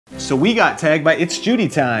So we got tagged by It's Judy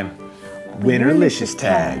Time. WINTERLICIOUS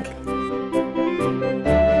TAG.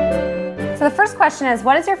 So the first question is,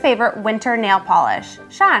 what is your favorite winter nail polish?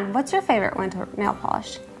 Sean, what's your favorite winter nail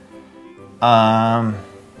polish?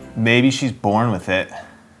 Maybe she's born with it.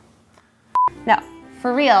 No,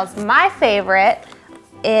 for reals, my favorite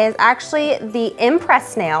is actually the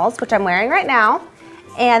Impress nails, which I'm wearing right now.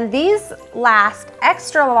 And these last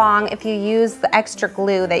extra long if you use the extra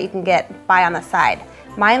glue that you can buy on the side.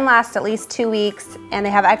 Mine last at least 2 weeks, and they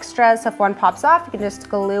have extras, so if one pops off, you can just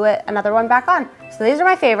glue another one back on. So these are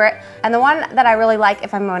my favorite. And the one that I really like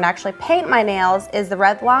if I'm going to actually paint my nails is the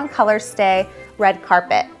Revlon Color Stay Red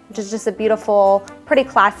Carpet, which is just a beautiful, pretty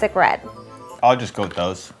classic red. I'll just go with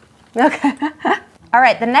those. Okay. All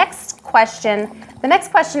right, the next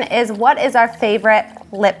question is, what is our favorite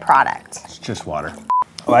lip product? It's just water.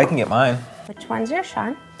 Oh, I can get mine. Which one's yours,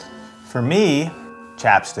 Sean? For me,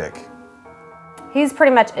 chapstick. He's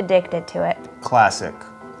pretty much addicted to it. Classic.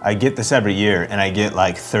 I get this every year, and I get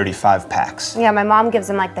like 35 packs. Yeah, my mom gives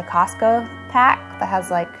him like the Costco pack that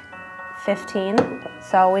has like 15,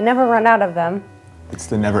 so we never run out of them. It's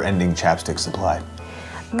the never-ending chapstick supply.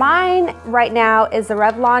 Mine right now is the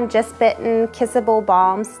Revlon Just Bitten Kissable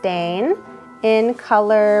Balm Stain in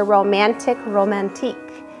color Romantic Romantique.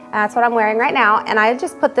 That's what I'm wearing right now, and I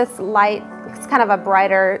just put this light, it's kind of a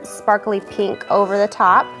brighter, sparkly pink over the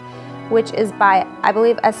top, which is by, I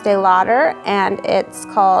believe, Estee Lauder, and it's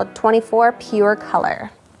called 24 Pure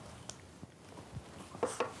Color.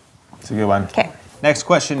 It's a good one. Okay. Next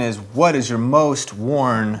question is, what is your most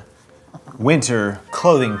worn winter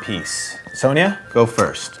clothing piece? Sonja, go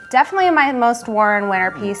first. Definitely my most worn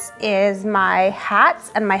winter piece is my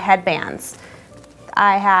hats and my headbands.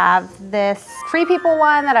 I have this Free People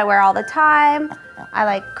one that I wear all the time. I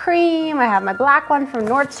like cream, I have my black one from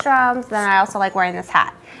Nordstrom's, then I also like wearing this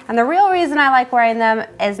hat. And the real reason I like wearing them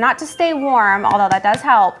is not to stay warm, although that does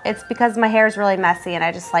help, it's because my hair is really messy and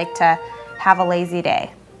I just like to have a lazy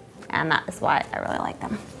day. And that is why I really like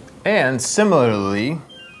them. And similarly,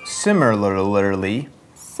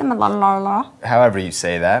 however you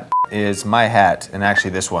say that, is my hat, and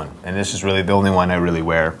actually this one. And this is really the only one I really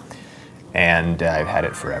wear. And I've had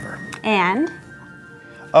it forever. And?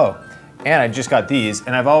 Oh, and I just got these,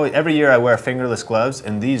 and every year I wear fingerless gloves,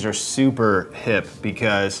 and these are super hip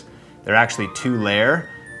because they're actually 2-layer.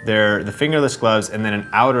 They're the fingerless gloves and then an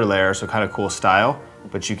outer layer, so kind of cool style,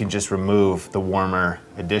 but you can just remove the warmer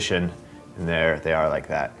edition, and there they are like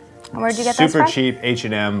that. Where'd you get those from? Super cheap,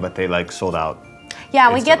 H&M, but they like sold out.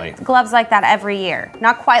 Yeah, instantly. We get gloves like that every year.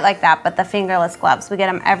 Not quite like that, but the fingerless gloves. We get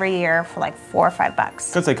them every year for like $4 or $5.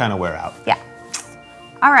 Because they kind of wear out. Yeah.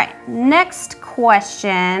 All right, next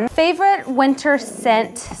question. Favorite winter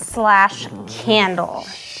scent / candle?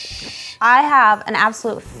 I have an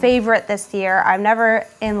absolute favorite this year. I'm never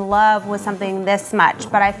in love with something this much,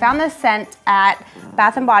 but I found this scent at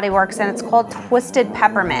Bath & Body Works, and it's called Twisted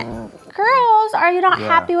Peppermint. Girls, are you not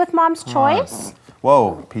happy with Mom's choice?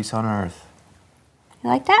 Whoa, peace on earth.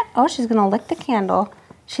 You like that? Oh, she's gonna lick the candle.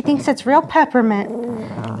 She thinks it's real peppermint.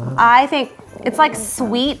 I think it's like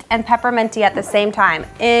sweet and pepperminty at the same time.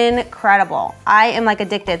 Incredible. I am like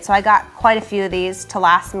addicted, so I got quite a few of these to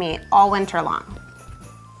last me all winter long.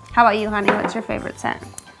 How about you, honey? What's your favorite scent?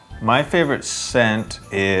 My favorite scent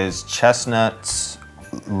is chestnuts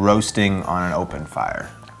roasting on an open fire.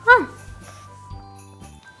 Huh.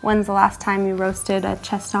 When's the last time you roasted a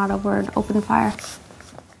chestnut over an open fire?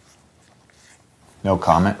 No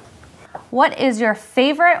comment. What is your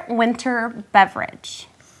favorite winter beverage?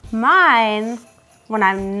 Mine, when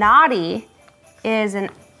I'm naughty, is an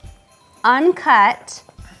uncut,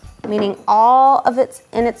 meaning all of it's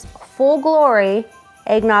in its full glory,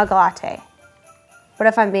 eggnog latte. But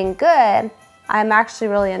if I'm being good, I'm actually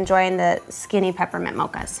really enjoying the skinny peppermint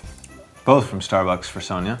mochas. Both from Starbucks for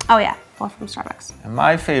Sonja. Oh yeah, both from Starbucks. And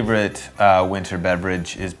my favorite winter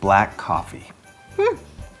beverage is black coffee.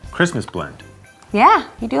 Christmas blend. Yeah,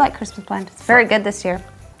 you do like Christmas blend. It's very good this year.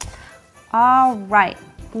 All right,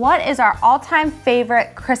 what is our all-time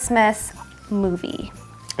favorite Christmas movie?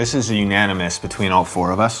 This is a unanimous between all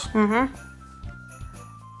 4 of us. Ta-da!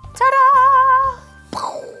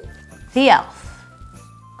 The Elf.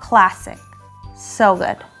 Classic. So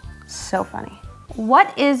good. So funny.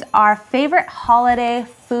 What is our favorite holiday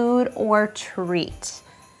food or treat?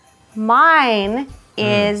 Mine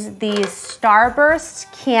is these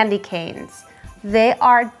Starburst candy canes. They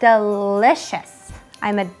are delicious.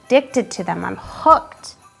 I'm addicted to them. I'm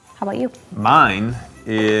hooked. How about you? Mine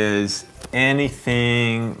is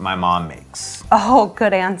anything my mom makes. Oh,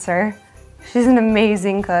 good answer. She's an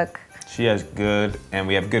amazing cook. She has good, and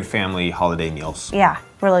we have good family holiday meals. Yeah,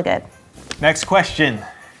 really good. Next question.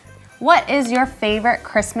 What is your favorite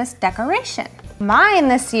Christmas decoration? Mine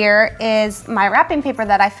this year is my wrapping paper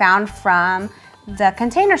that I found from the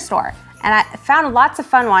Container Store. And I found lots of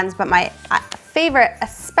fun ones, but my favorite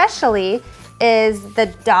especially is the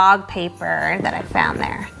dog paper that I found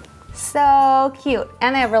there. So cute,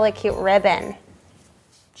 and they have really cute ribbon.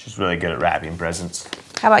 She's really good at wrapping presents.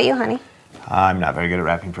 How about you, honey? I'm not very good at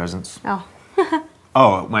wrapping presents. Oh.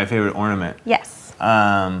 Oh, my favorite ornament. Yes.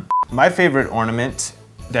 My favorite ornament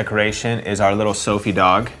decoration is our little Sophie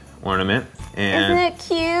dog ornament. And isn't it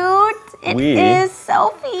cute? It is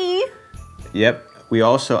Sophie. Yep. We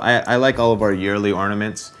also, I like all of our yearly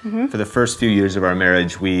ornaments. For the first few years of our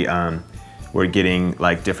marriage, we were getting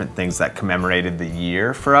like different things that commemorated the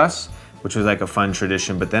year for us, which was like a fun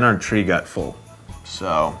tradition, but then our tree got full.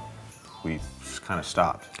 So we just kind of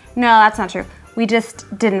stopped. No, that's not true. We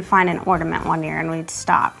just didn't find an ornament one year and we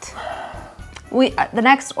stopped. The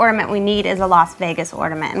next ornament we need is a Las Vegas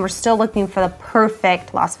ornament, and we're still looking for the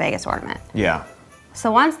perfect Las Vegas ornament. Yeah. So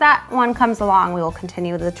once that one comes along, we will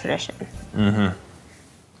continue the tradition.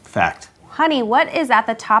 Fact. Honey, what is at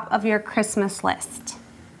the top of your Christmas list?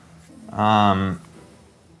 All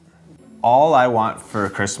I want for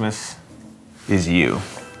Christmas is you.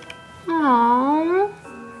 Aww.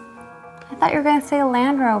 I thought you were gonna say a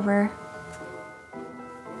Land Rover.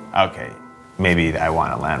 Okay, maybe I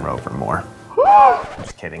want a Land Rover more.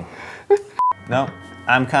 Just kidding. No,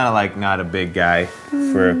 I'm kind of like not a big guy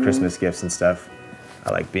for Christmas gifts and stuff.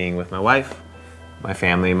 I like being with my wife, my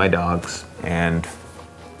family, my dogs, and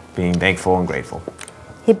being thankful and grateful.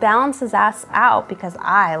 He balances us out because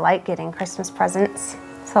I like getting Christmas presents.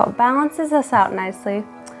 So it balances us out nicely.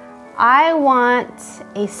 I want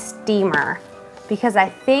a steamer because I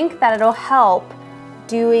think that it'll help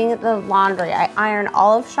doing the laundry. I iron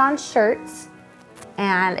all of Sean's shirts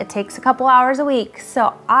and it takes a couple hours a week.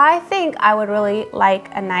 So I think I would really like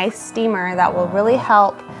a nice steamer that will really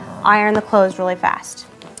help iron the clothes really fast.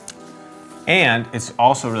 And it's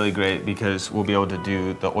also really great because we'll be able to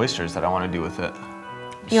do the oysters that I want to do with it.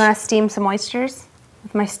 You want to steam some oysters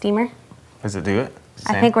with my steamer? Does it do it?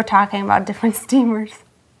 I think we're talking about different steamers.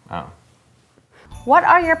 Oh. What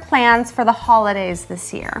are your plans for the holidays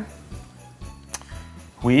this year?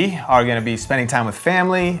 We are going to be spending time with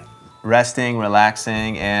family, resting,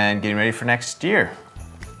 relaxing, and getting ready for next year.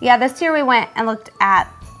 Yeah, this year we went and looked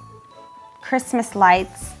at Christmas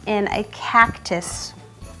lights in a cactus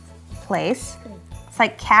place. It's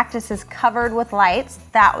like cactuses covered with lights.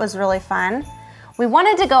 That was really fun. We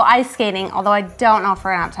wanted to go ice skating, although I don't know if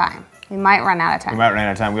we're out of time. We might run out of time. We might run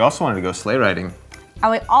out of time. We also wanted to go sleigh riding.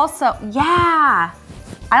 And we also, yeah.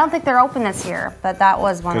 I don't think they're open this year, but that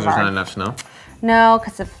was one of our. Because there's not enough snow? No,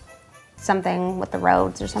 because of something with the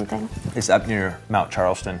roads or something. It's up near Mount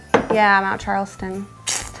Charleston. Yeah, Mount Charleston.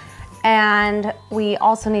 And we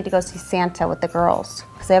also need to go see Santa with the girls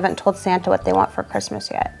because they haven't told Santa what they want for Christmas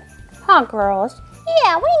yet. Huh, girls?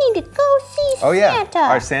 Yeah, we need to go see Santa. Oh yeah,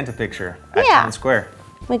 our Santa picture at Town Square.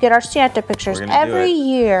 We get our Santa pictures every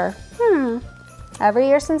year. Every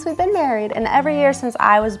year since we've been married, and every year since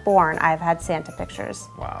I was born, I've had Santa pictures.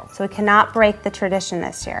 Wow. So we cannot break the tradition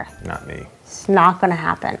this year. Not me. It's not gonna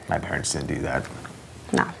happen. My parents didn't do that.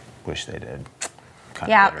 No. Wish they did.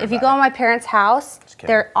 Yeah, if you go to my parents' house,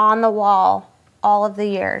 they're on the wall all of the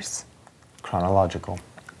years. Chronological.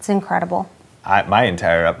 It's incredible. My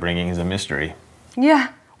entire upbringing is a mystery. Yeah.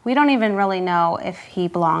 We don't even really know if he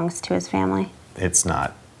belongs to his family. It's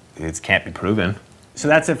not. It can't be proven. So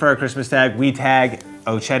that's it for our Christmas tag. We tag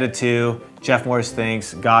Ochetta2,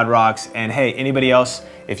 jeffmoorsthinks, godrox, and hey, anybody else,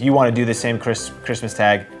 if you want to do the same Christmas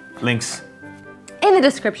tag, links in the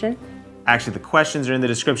description. Actually, the questions are in the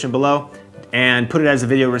description below, and put it as a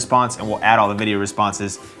video response, and we'll add all the video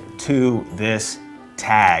responses to this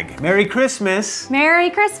tag. Merry Christmas! Merry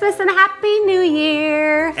Christmas and Happy New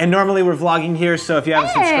Year! And normally we're vlogging here, so if you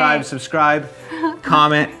haven't subscribe,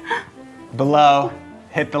 comment below,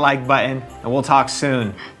 hit the like button, and we'll talk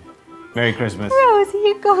soon. Merry Christmas. Rosie,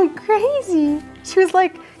 you're going crazy. She was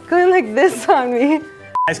like going like this on me.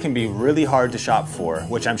 Guys can be really hard to shop for,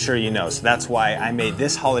 which I'm sure you know, so that's why I made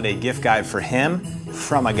this holiday gift guide for him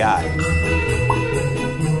from a guy.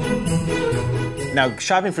 Now,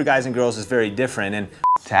 shopping for guys and girls is very different, and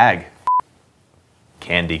tag.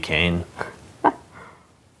 Candy cane.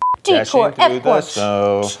 Dashing through the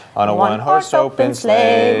snow on a one-horse open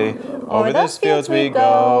sleigh. Over the fields we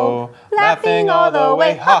go, laughing all the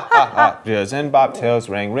way. Ha ha ha! Jizz and bobtails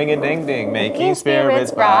ring, ring-a-ding-ding, making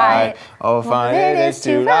spirits bright. Oh, fun it is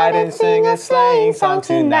to ride and sing a sleighing song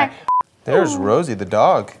tonight. There's Rosie the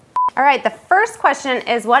dog. All right, the first question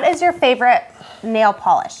is, what is your favorite nail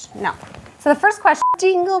polish? No. So the first question,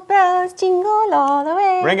 jingle bells, jingle all the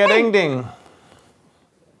way. Ring a ding ding.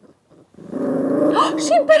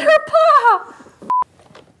 She bit her paw.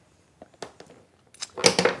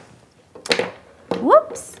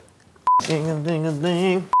 Whoops. Ding a ding a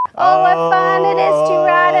ding. Oh, what fun it is to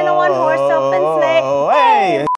ride in a one-horse open